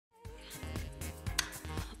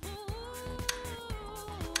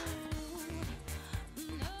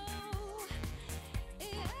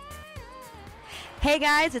Hey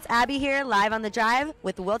guys, it's Abby here, live on the drive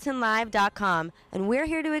with WiltonLive.com, and we're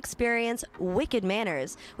here to experience WICKED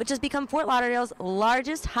Manors, which has become Fort Lauderdale's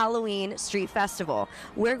largest Halloween street festival.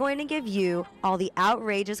 We're going to give you all the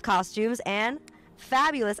outrageous costumes and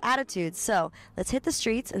fabulous attitudes. So let's hit the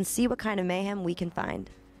streets and see what kind of mayhem we can find.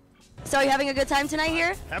 So are you having a good time tonight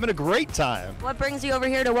here? Having a great time. What brings you over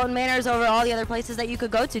here to Wilton Manors over all the other places that you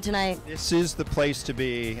could go to tonight? This is the place to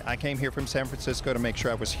be. I came here from San Francisco to make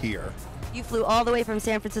sure I was here. You flew all the way from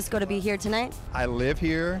San Francisco to be here tonight? I live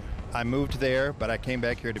here. I moved there, but I came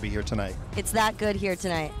back here to be here tonight. It's that good here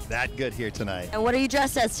tonight. That good here tonight. And what are you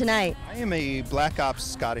dressed as tonight? I am a Black Ops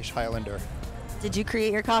Scottish Highlander. Did you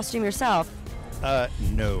create your costume yourself?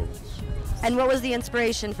 No. And what was the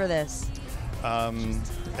inspiration for this?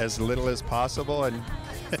 As little as possible. And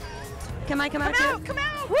Can I come out? Come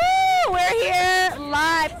out! Woo! We're here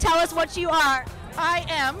live. Tell us what you are. I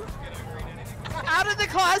am out of the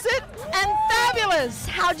closet and fabulous.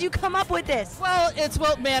 How'd you come up with this? Well, it's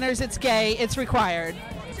Wilton Manors. It's gay. It's required.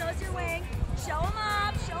 Show us your wing. Show them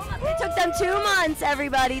up. Show them up. It took them 2 months,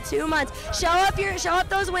 everybody. 2 months. Show up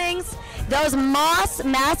those wings. Those moss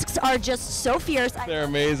masks are just so fierce. They're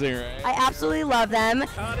amazing, right? I absolutely love them.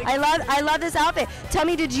 I love this outfit. Tell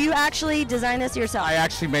me, did you actually design this yourself? I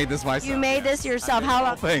actually made this myself. You made this yourself. How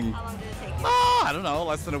long? Thing. How long did it take you? Oh, I don't know,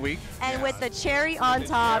 less than a week. And with the cherry on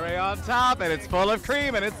top. Cherry on top, and it's full of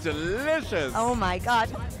cream, and it's delicious. Oh my God.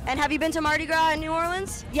 And have you been to Mardi Gras in New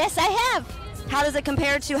Orleans? Yes, I have. How does it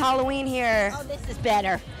compare to Halloween here? Oh, this is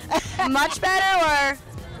better. Much better or?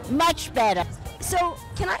 Much better. So,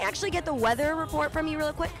 can I actually get the weather report from you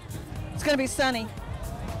real quick? It's going to be sunny.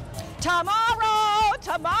 Tomorrow.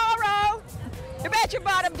 You bet your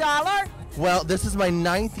bottom dollar. Well, this is my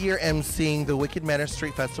 9th year emceeing the WICKED Manors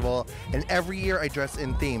Street Festival, and every year I dress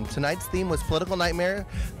in theme. Tonight's theme was political nightmare,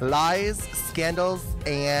 lies, scandals,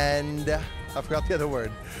 and I forgot the other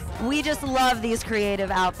word. We just love these creative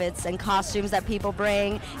outfits and costumes that people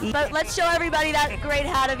bring. But let's show everybody that great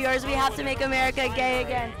hat of yours. We have to make America gay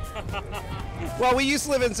again. Well, we used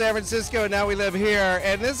to live in San Francisco, and now we live here,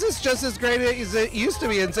 and this is just as great as it used to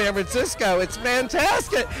be in San Francisco. It's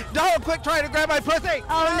fantastic. Don't quit trying to grab my pussy.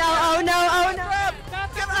 Oh no, oh no, oh no.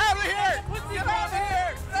 Get out of here. Get out of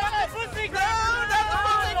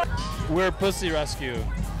here. We're Pussy Rescue.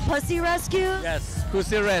 Pussy Rescue? Yes,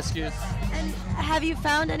 Pussy Rescues. And have you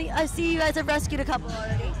found any? I see you guys have rescued a couple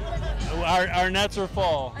already. Our nets were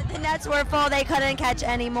full. The nets were full, they couldn't catch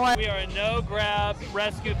any more. We are a no-grab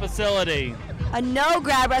rescue facility. A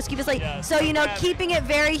no-grab rescue facility. Yes, So, you know, no-grab. keeping it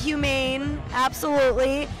very humane,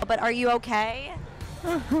 absolutely. But are you okay?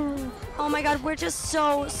 Oh my God, we're just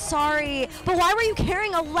so sorry. But why were you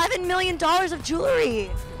carrying $11 million of jewelry?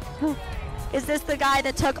 Is this the guy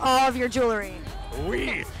that took all of your jewelry?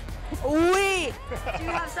 Oui. Oui. Do you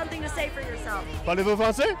have something to say for yourself? Parlez-vous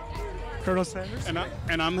français? Colonel Sanders.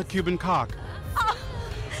 And I'm the Cuban cock.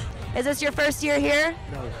 Is this your first year here?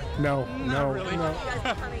 No. You guys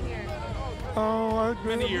are coming here. Oh,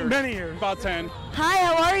 Many years. Many years. About 10. Hi,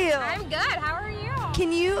 how are you? I'm good. How are you?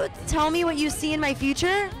 Can you tell me what you see in my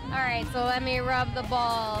future? All right, so let me rub the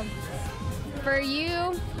balls. For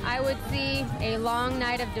you, I would see a long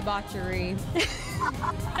night of debauchery.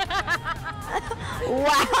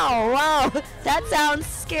 Wow, that sounds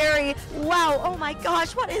scary. Wow, oh my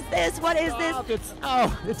gosh, what is this? What is this?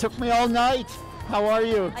 It took me all night. How are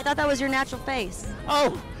you? I thought that was your natural face.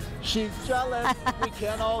 Oh, she's jealous. We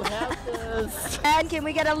can't all have this. And can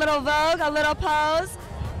we get a little vogue, a little pose?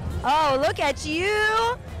 Oh, look at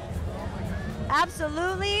you.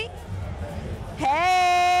 Absolutely.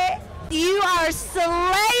 Hey, you are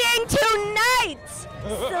slaying tonight.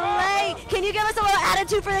 Slay. Can you give us a little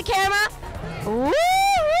attitude for the camera? Woo, woo.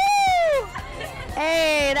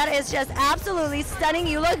 Hey, that is just absolutely stunning.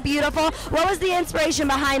 You look beautiful. What was the inspiration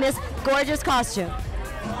behind this gorgeous costume?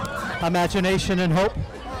 Imagination and hope.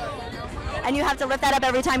 And you have to lift that up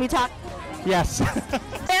every time you talk. Yes.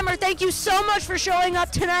 Amber, thank you so much for showing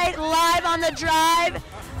up tonight live on the drive.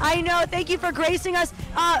 I know, thank you for gracing us.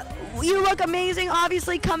 You look amazing,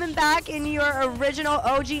 obviously coming back in your original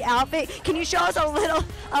OG outfit. Can you show us a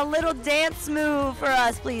little dance move for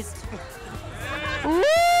us, please? Woo!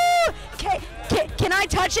 Can I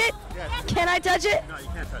touch it? Yes. Can I touch it? No, you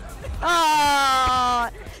can't touch it. Oh,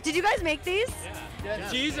 did you guys make these? Yeah.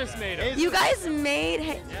 Jesus made them. You guys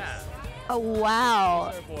made. Yeah. Oh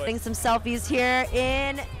wow! Oh, boy. Getting some selfies here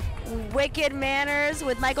in WICKED Manors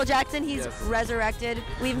with Michael Jackson. He's resurrected.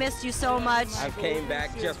 We've missed you so much. I came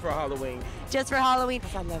back just for Halloween. Just for Halloween.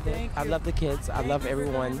 I love it. I love the kids. I love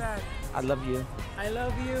everyone. I love you. I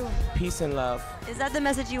love you. Peace and love. Is that the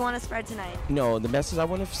message you want to spread tonight? No, the message I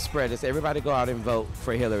want to spread is everybody go out and vote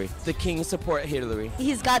for Hillary. The king support Hillary.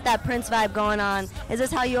 He's got that Prince vibe going on. Is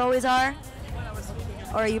this how you always are?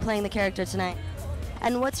 Or are you playing the character tonight?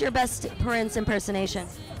 And what's your best Prince impersonation?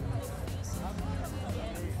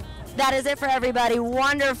 That is it for everybody.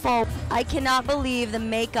 Wonderful. I cannot believe the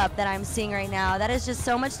makeup that I'm seeing right now. That is just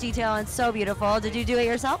so much detail and so beautiful. Did you do it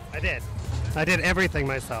yourself? I did. I did everything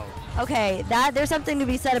myself. Okay, there's something to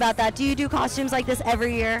be said about that. Do you do costumes like this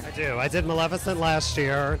every year? I do. I did Maleficent last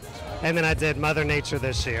year, and then I did Mother Nature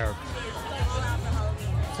this year.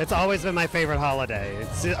 It's always been my favorite holiday.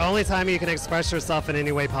 It's the only time you can express yourself in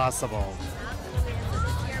any way possible.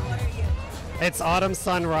 It's Autumn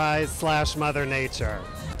Sunrise / Mother Nature.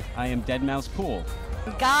 I am Dead Mouse Pool.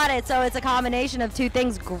 Got it. So it's a combination of two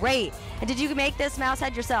things. Great. And did you make this mouse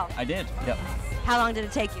head yourself? I did, yep. How long did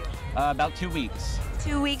it take you? About 2 weeks.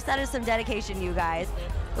 2 weeks. That is some dedication, you guys.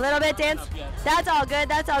 A little bit dance. That's all good.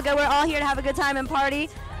 That's all good. We're all here to have a good time and party.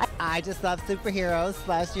 I just love superheroes.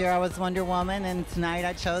 Last year I was Wonder Woman, and tonight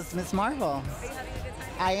I chose Miss Marvel. Are you having a good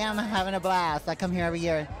time? I am having a blast. I come here every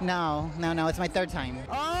year. No, it's my third time.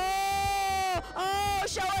 Oh,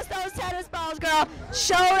 show us those tennis balls, girl.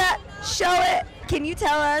 Show it. Can you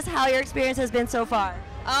tell us how your experience has been so far?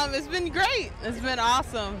 It's been great. It's been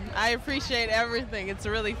awesome. I appreciate everything. It's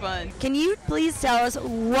really fun. Can you please tell us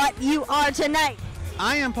what you are tonight?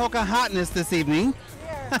 I am Pocahontas this evening.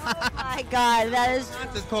 Oh my God, that is...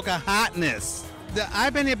 This is Pocahontas.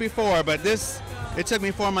 I've been here before, but it took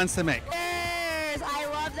me 4 months to make. Yes, I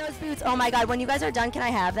love those boots. Oh my God, when you guys are done, can I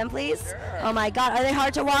have them, please? Sure. Oh my God, are they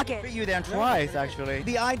hard to walk in? You them twice, actually.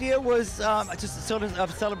 The idea was just sort of a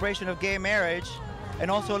celebration of gay marriage, and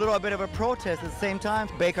also a little bit of a protest at the same time.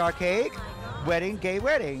 Bake our cake, wedding, gay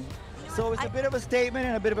wedding. So it's a bit of a statement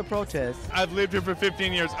and a bit of a protest. I've lived here for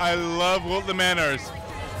 15 years. I love Wilton Manors.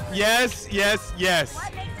 Yes, yes, yes.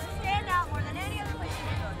 What makes it stand out more than any other place?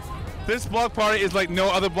 This block party is like no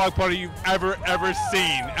other block party you've ever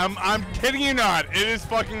seen. I'm kidding you not. It is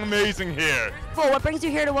fucking amazing here. What brings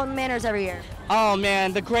you here to Wilton Manors every year? Oh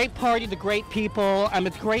man, the great party, the great people,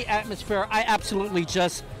 the great atmosphere. I absolutely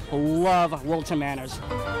just love Wilton Manors.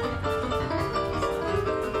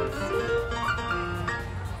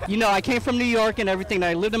 You know, I came from New York and everything, and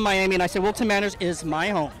I lived in Miami, and I said Wilton Manors is my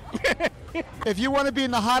home. If you want to be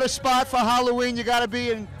in the hottest spot for Halloween, you got to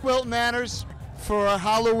be in Wilton Manors for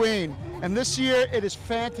Halloween. And this year, it is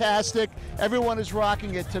fantastic. Everyone is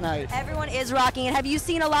rocking it tonight. Everyone is rocking it. Have you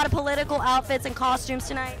seen a lot of political outfits and costumes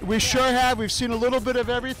tonight? We sure have. We've seen a little bit of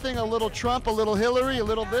everything, a little Trump, a little Hillary, a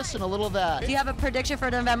little this, and a little that. Do you have a prediction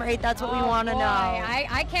for November 8th? That's what we want to know.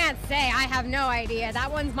 I can't say. I have no idea.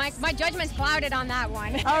 That one's my judgment's clouded on that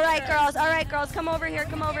one. All right, girls. Come over here.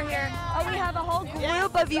 Oh, we have a whole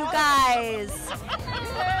group of you guys.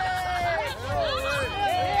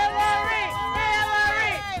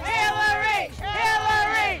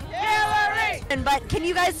 But can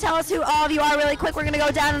you guys tell us who all of you are really quick? We're going to go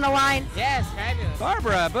down in a line. Yes, fabulous.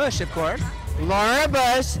 Barbara Bush, of course. Laura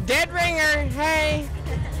Bush, Dead Ringer, hey.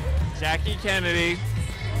 Jackie Kennedy.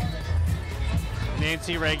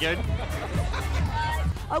 Nancy Reagan.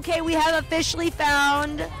 Okay, we have officially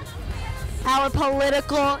found our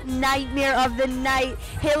political nightmare of the night.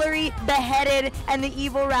 Hillary beheaded and the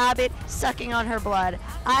evil rabbit sucking on her blood.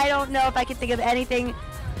 I don't know if I can think of anything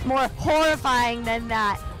more horrifying than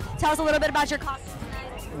that. Tell us a little bit about your costume.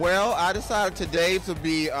 Well, I decided today to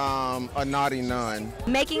be a naughty nun.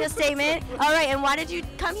 Making a statement. All right, and why did you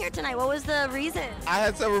come here tonight? What was the reason? I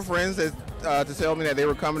had several friends that to tell me that they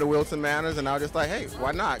were coming to Wilton Manors, and I was just like, hey,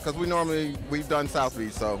 why not? Because we've done South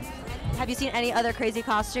Beach, so. Have you seen any other crazy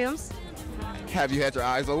costumes? Have you had your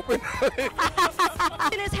eyes open?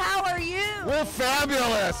 How are you? We're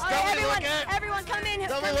fabulous. All right, everyone come in.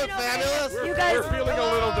 Don't we look fabulous? You guys We're feeling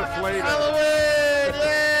a little deflated. Halloween,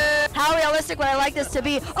 yeah. How realistic would I like this to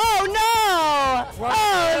be? Oh no!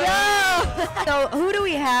 Oh no! So who do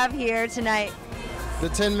we have here tonight? The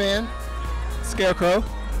Tin Man. Scarecrow.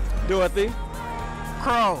 Dorothy.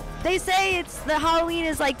 Crow. They say the Halloween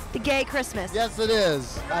is like the gay Christmas. Yes, it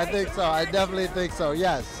is. I think so. I definitely think so.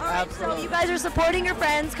 Yes, All right, absolutely. So you guys are supporting your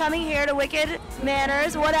friends, coming here to Wicked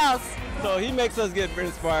Manors. What else? So he makes us get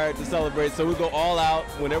inspired to celebrate, so we go all out.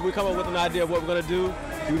 Whenever we come up with an idea of what we're going to do,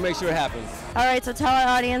 we make sure it happens. All right, so tell our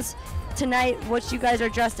audience tonight what you guys are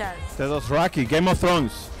dressed as. That's Rocky, Game of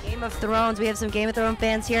Thrones. Game of Thrones. We have some Game of Thrones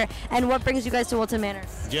fans here. And what brings you guys to Wilton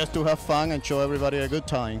Manors? Just to have fun and show everybody a good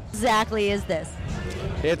time. Exactly is this?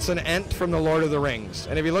 It's an Ent from the Lord of the Rings.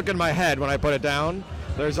 And if you look at my head when I put it down,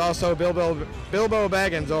 there's also Bilbo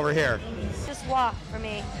Baggins over here. Just walk for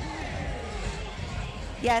me.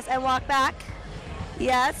 Yes, and walk back.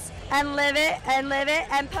 Yes, and live it,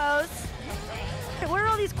 and pose. What are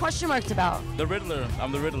all these question marks about? The Riddler.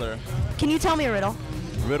 I'm the Riddler. Can you tell me a riddle?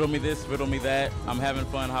 Riddle me this, riddle me that. I'm having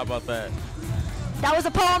fun. How about that? That was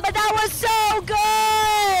a poem, but that was so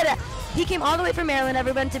good! He came all the way from Maryland,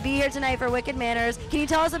 everyone, to be here tonight for Wicked Manors. Can you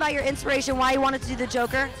tell us about your inspiration, why you wanted to do the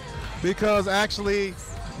Joker? Because actually,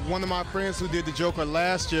 one of my friends who did the Joker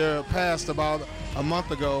last year passed about a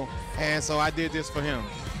month ago, and so I did this for him.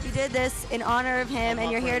 You did this in honor of him,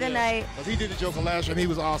 and you're here tonight. Because he did the Joker last year, and he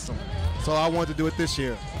was awesome. So I wanted to do it this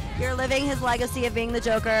year. You're living his legacy of being the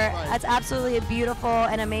Joker. Right. That's absolutely beautiful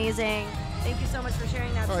and amazing. Thank you so much for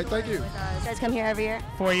sharing that story thank you. with us. You guys come here every year?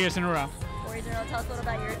 4 years in a row. 4 years in a row. Tell us a little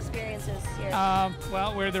about your experiences here.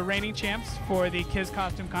 Well, we're the reigning champs for the kids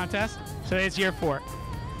costume contest, so it's year 4.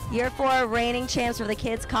 Year 4 reigning champs for the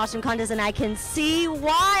kids costume contest, and I can see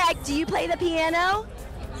why. Do you play the piano?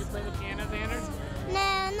 You play the piano, Xander?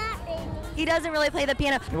 No, not really. He doesn't really play the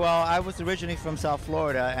piano. Well, I was originally from South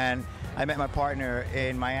Florida, and I met my partner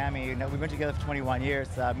in Miami. We've been together for 21 years.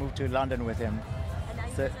 So I moved to London with him. And now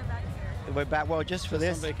So we're back. Well, just for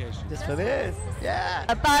this. On vacation. Just for this. Yeah.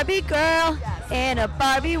 A Barbie girl in a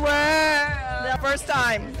Barbie world. The first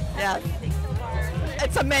time. Yeah.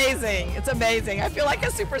 It's amazing. It's amazing. I feel like a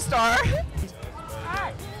superstar.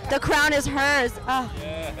 The crown is hers. Oh.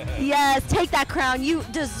 Yes, take that crown. You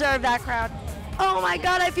deserve that crown. Oh my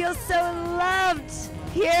God, I feel so loved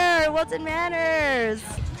here, Wilton Manors.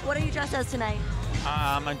 What are you dressed as tonight?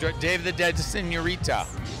 I'm Dave the Dead Senorita.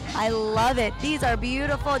 I love it. These are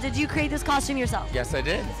beautiful. Did you create this costume yourself? Yes, I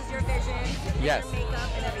did. This is your vision. Yes. Your makeup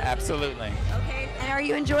and everything. Absolutely. Okay. And are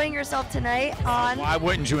you enjoying yourself tonight on? Why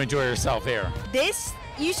wouldn't you enjoy yourself here? This,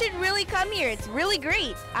 you should really come here. It's really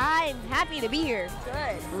great. I'm happy to be here.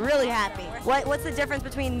 Good. Really happy. What's the difference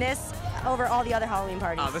between this over all the other Halloween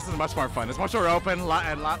parties? This is much more fun. It's much more open, a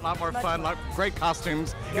lot more fun, great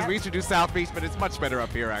costumes. Because we used to do South Beach, but it's much better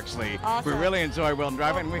up here, actually. Awesome. We really enjoy Wilton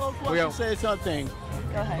Drive. And we say something.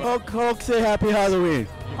 Go ahead. Hulk, say Happy Halloween.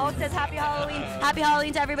 Hulk says Happy Halloween. Happy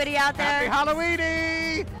Halloween to everybody out there. Happy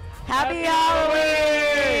Halloweeny! Happy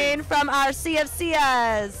Halloween from our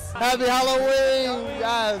CFCs. Happy Halloween,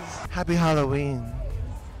 guys. Happy Halloween.